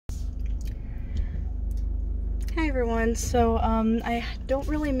Hi everyone. So I don't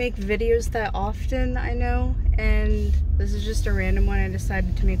really make videos that often, I know, and this is just a random one I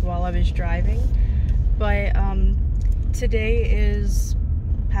decided to make while I was driving. But today is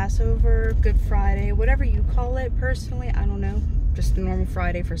Passover, Good Friday, whatever you call it. Personally, I don't know, just a normal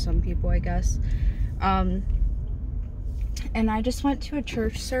Friday for some people, I guess. And I just went to a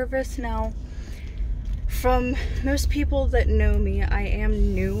church service. Now, from most people that know me, I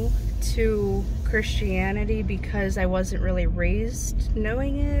am new to Christianity because I wasn't really raised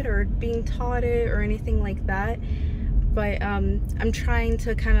knowing it or being taught it or anything like that. But I'm trying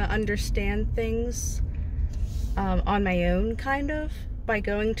to kind of understand things on my own, kind of, by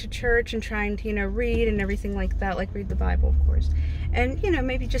going to church and trying to, read and everything like that, like read the Bible, of course. And,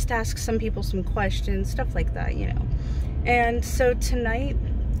 maybe just ask some people some questions, stuff like that, And so tonight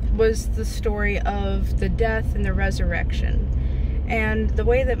was the story of the death and the resurrection. And the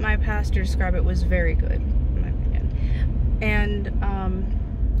way that my pastor described it was very good, in my opinion.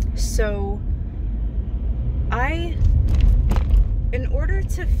 And so in order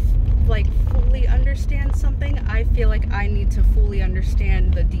to fully understand something, I feel like I need to fully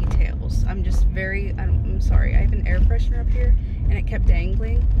understand the details. I'm sorry, I have an air freshener up here and it kept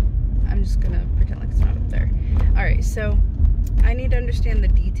dangling. I'm just gonna pretend like it's not up there. Alright, so I need to understand the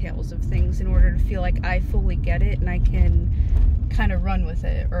details of things in order to feel like I fully get it and I can kind of run with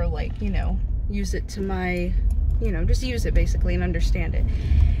it, or use it to my, just use it basically and understand it.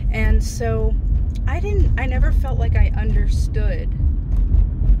 And so I never felt like I understood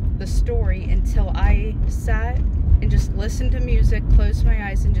the story until I sat and just listened to music, closed my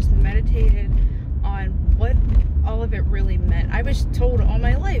eyes, and just meditated on what all of it really meant. I was told all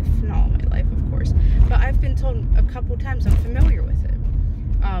my life, not all my life, of course, but I've been told a couple times. I'm familiar with it.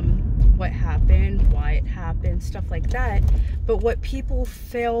 What happened, why it happened, stuff like that. But what people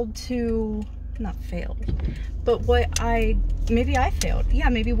failed to, not failed, but what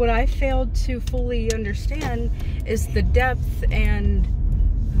maybe what I failed to fully understand is the depth and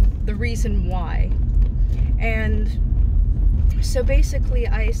the reason why. And so basically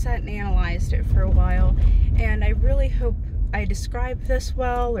I sat and analyzed it for a while, and I really hope I describe this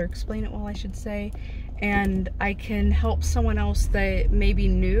well, or explain it well, I should say, and I can help someone else that may be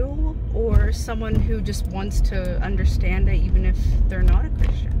new, or someone who just wants to understand it even if they're not a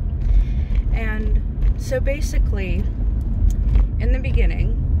Christian. And so basically, in the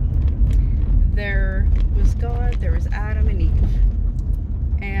beginning, there was God, there was Adam and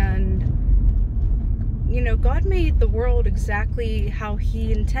Eve. And, God made the world exactly how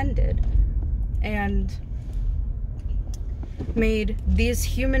He intended. And made these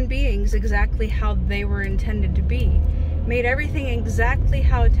human beings exactly how they were intended to be. Made everything exactly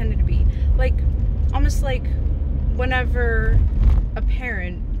how it intended to be. Almost like whenever a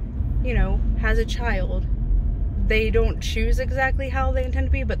parent, has a child, they don't choose exactly how they intend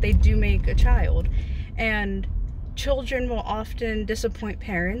to be, but they do make a child. And children will often disappoint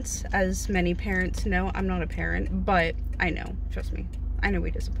parents, as many parents know. I'm not a parent, but I know, trust me, I know we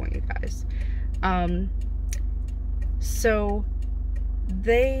disappoint you guys. So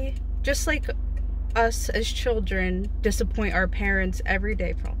they, just like us as children, disappoint our parents every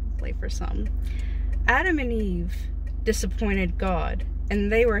day, probably for some. Adam and Eve disappointed God,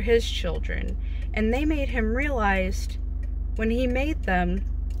 and they were His children, and they made Him realize when He made them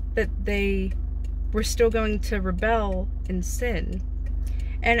that they were still going to rebel and sin.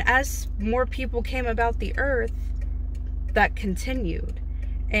 And as more people came about the earth, that continued.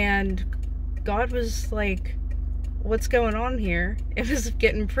 And God was like, what's going on here? It was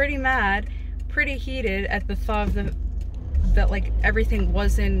getting pretty mad, pretty heated at the thought of that everything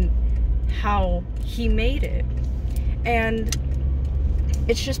wasn't how He made it. And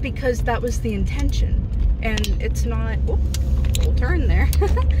it's just because that was the intention, and it's not, we'll turn there.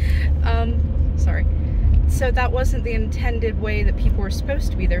 Sorry. So that wasn't the intended way that people were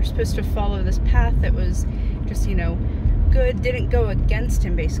supposed to be. They were supposed to follow this path that was just, good, didn't go against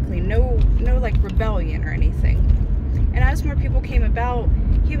Him, basically. No rebellion or anything. And as more people came about,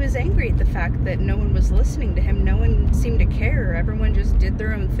 He was angry at the fact that no one was listening to Him. No one seemed to care. Everyone just did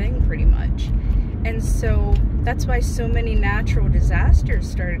their own thing, pretty much. And so that's why so many natural disasters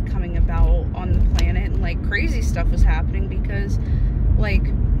started coming about on the planet, and crazy stuff was happening because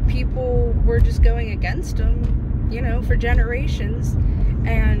people were just going against Him, for generations.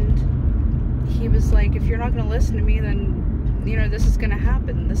 And He was like, if you're not going to listen to me, then, this is going to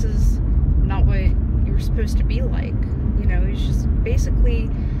happen. This is not what you were supposed to be like. He's just basically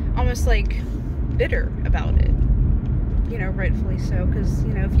almost bitter about it. Rightfully so, because,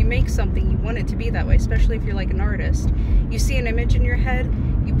 if you make something, you want it to be that way, especially if you're an artist. You see an image in your head,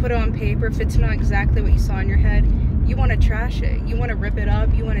 you You put it on paper. If it's not exactly what you saw in your head, you want to trash it. You want to rip it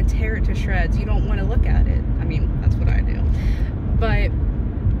up. You want to tear it to shreds. You don't want to look at it. I mean, that's what I do. But,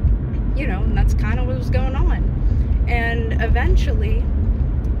 you know, that's kind of what was going on. And eventually,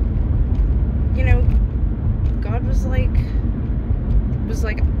 you know, God was like,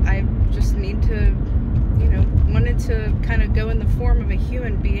 I just need to, you know, wanted to kind of go in the form of a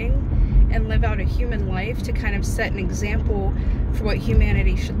human being and live out a human life to kind of set an example for what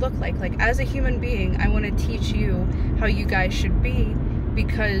humanity should look like. Like, as a human being, I want to teach you how you guys should be,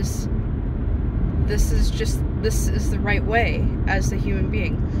 because this is the right way as the human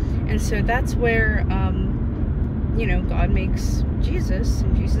being. And so that's where, you know, God makes Jesus,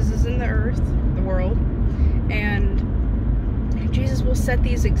 and Jesus is in the earth, the world, and Jesus will set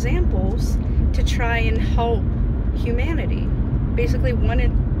these examples to try and help humanity. Basically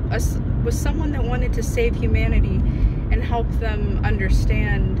was someone that wanted to save humanity and help them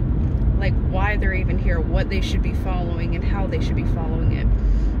understand, like, why they're even here, what they should be following, and how they should be following it.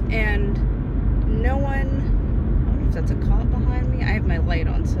 And no one, I don't know if that's a cop behind me. I have my light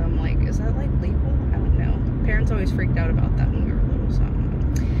on, so I'm like, is that like legal? I don't know. Parents always freaked out about that when we were little, so I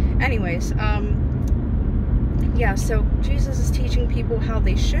don't know. Anyways, yeah, so Jesus is teaching people how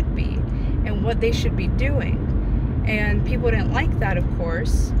they should be and what they should be doing. And people didn't like that, of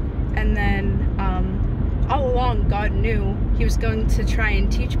course. And then all along, God knew he was going to try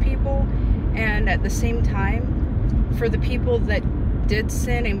and teach people. And at the same time, for the people that did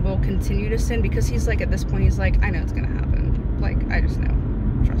sin and will continue to sin, because he's like, at this point, he's like, I know it's going to happen. Like, I just know.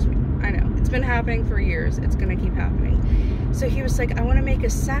 Trust me. I know. It's been happening for years. It's going to keep happening. So he was like, I want to make a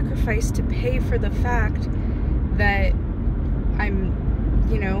sacrifice to pay for the fact that I'm,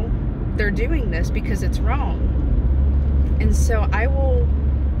 you know, they're doing this because it's wrong. And so I will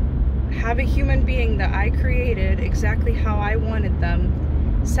have a human being that I created exactly how I wanted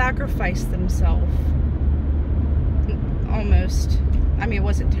them sacrifice themselves. Almost. I mean, it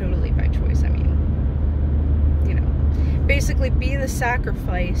wasn't totally by choice. I mean, you know, basically be the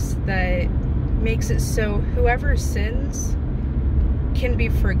sacrifice that makes it so whoever sins can be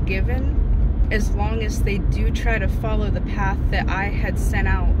forgiven, as long as they do try to follow the path that I had sent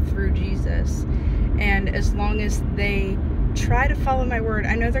out through Jesus. And as long as they try to follow my word,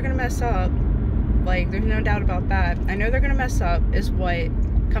 I know they're going to mess up. Like, there's no doubt about that. I know they're going to mess up, is what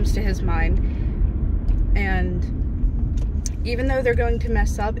comes to his mind. And even though they're going to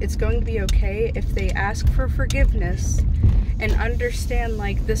mess up, it's going to be okay if they ask for forgiveness and understand,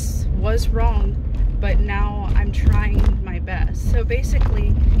 like, this was wrong, but now I'm trying my best. So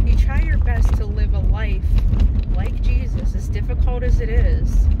basically, you try your best to live a life like Jesus, as difficult as it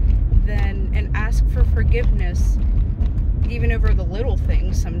is, then, and ask for forgiveness, even over the little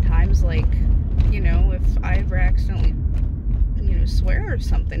things sometimes. Like, you know, if I ever accidentally, you know, swear or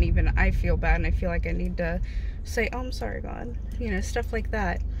something, even I feel bad and I feel like I need to say, oh, I'm sorry, God, you know, stuff like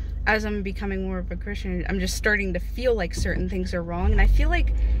that. As I'm becoming more of a Christian, I'm just starting to feel like certain things are wrong, and I feel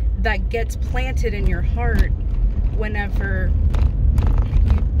like that gets planted in your heart whenever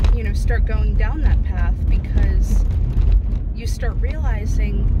you know, start going down that path, because you start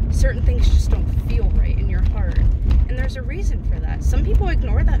realizing certain things just don't feel right in your heart. And there's a reason for that. Some people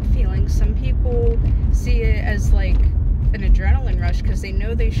ignore that feeling. Some people see it as like an adrenaline rush because they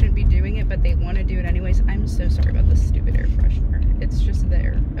know they shouldn't be doing it, but they want to do it anyways. I'm so sorry about this stupid air freshener. It's just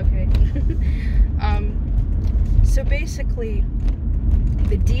there, okay? So basically,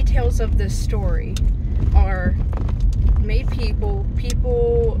 the details of this story are made people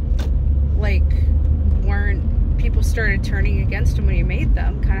like people started turning against him when he made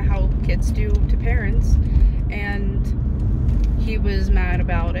them, kind of how kids do to parents, and he was mad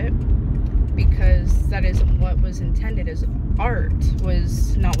about it because that isn't what was intended as art,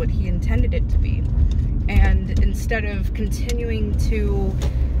 was not what he intended it to be. And instead of continuing to,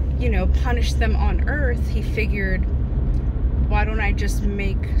 you know, punish them on earth, he figured, why don't I just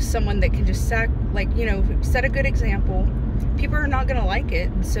make someone that can just set a good example. People are not going to like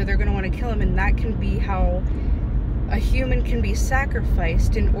it, so they're going to want to kill him, and that can be how a human can be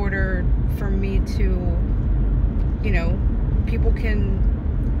sacrificed in order for me to, you know, people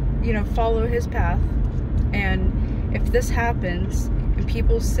can, you know, follow his path. And if this happens and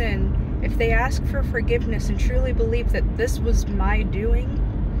people sin, if they ask for forgiveness and truly believe that this was my doing,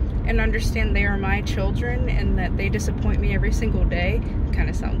 and understand they are my children and that they disappoint me every single day, it kind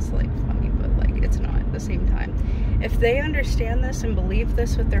of sounds like funny, but like it's not at the same time. If they understand this and believe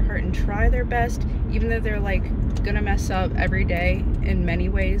this with their heart and try their best, even though they're like gonna mess up every day in many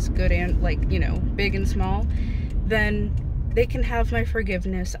ways, good and like, you know, big and small, then they can have my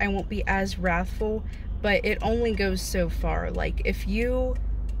forgiveness. I won't be as wrathful, but it only goes so far. Like, if you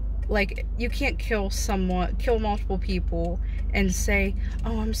Like, you can't kill multiple people and say,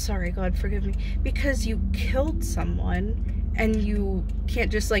 oh, I'm sorry, God forgive me, because you killed someone, and you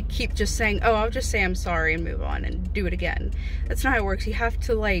can't just like keep just saying, oh, I'll just say I'm sorry and move on and do it again. That's not how it works. You have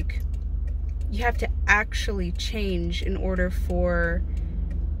to actually change in order for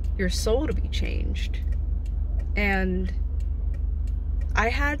your soul to be changed. And I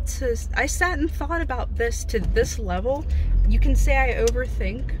sat and thought about this to this level. You can say I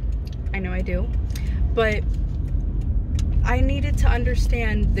overthink. I know I do. But I needed to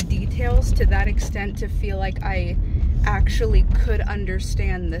understand the details to that extent to feel like I actually could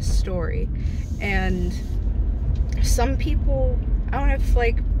understand this story. And some people, I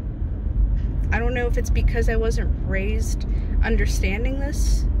don't know if it's because I wasn't raised understanding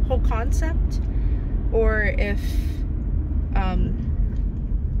this whole concept, or if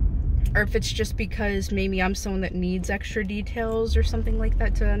it's just because maybe I'm someone that needs extra details or something like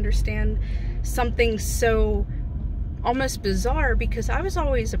that to understand something so almost bizarre, because I was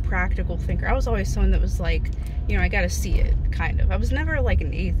always a practical thinker. I was always someone that was like, you know, I gotta see it, kind of. I was never like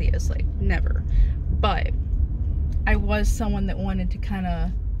an atheist, like, never. But I was someone that wanted to kind of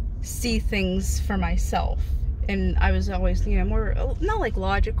see things for myself. And I was always, you know, more, not like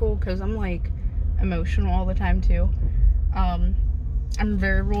logical, because I'm like emotional all the time too. I'm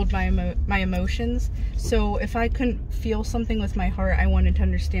very ruled by my emotions. So if I couldn't feel something with my heart, I wanted to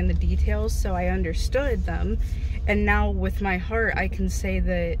understand the details, so I understood them. And now with my heart, I can say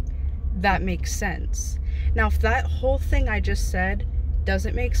that that makes sense. Now, if that whole thing I just said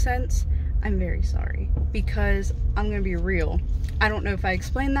doesn't make sense, I'm very sorry, because I'm gonna be real. I don't know if I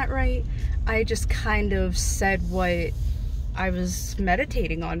explained that right. I just kind of said what I was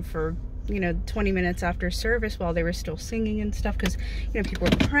meditating on for, you know, 20 minutes after service while they were still singing and stuff, because, you know, people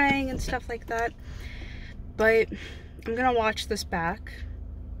were praying and stuff like that. But I'm gonna watch this back,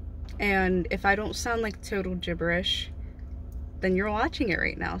 and if I don't sound like total gibberish, then you're watching it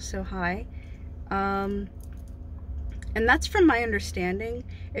right now, so hi. And that's from my understanding.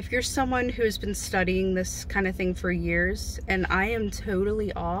 If you're someone who has been studying this kind of thing for years and I am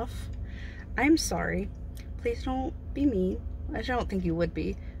totally off, I'm sorry. Please don't be mean. I don't think you would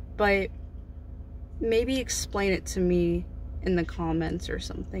be, but maybe explain it to me in the comments or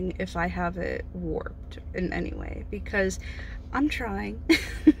something if I have it warped in any way, because I'm trying.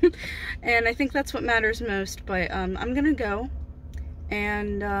 And I think that's what matters most. But I'm gonna go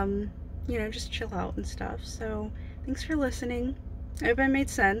and you know, just chill out and stuff. So thanks for listening. I hope I made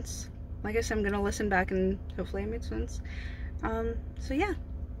sense. Like I said, I'm gonna listen back and hopefully I made sense. So yeah,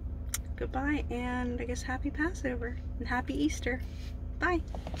 goodbye, and I guess happy Passover and happy Easter. Bye.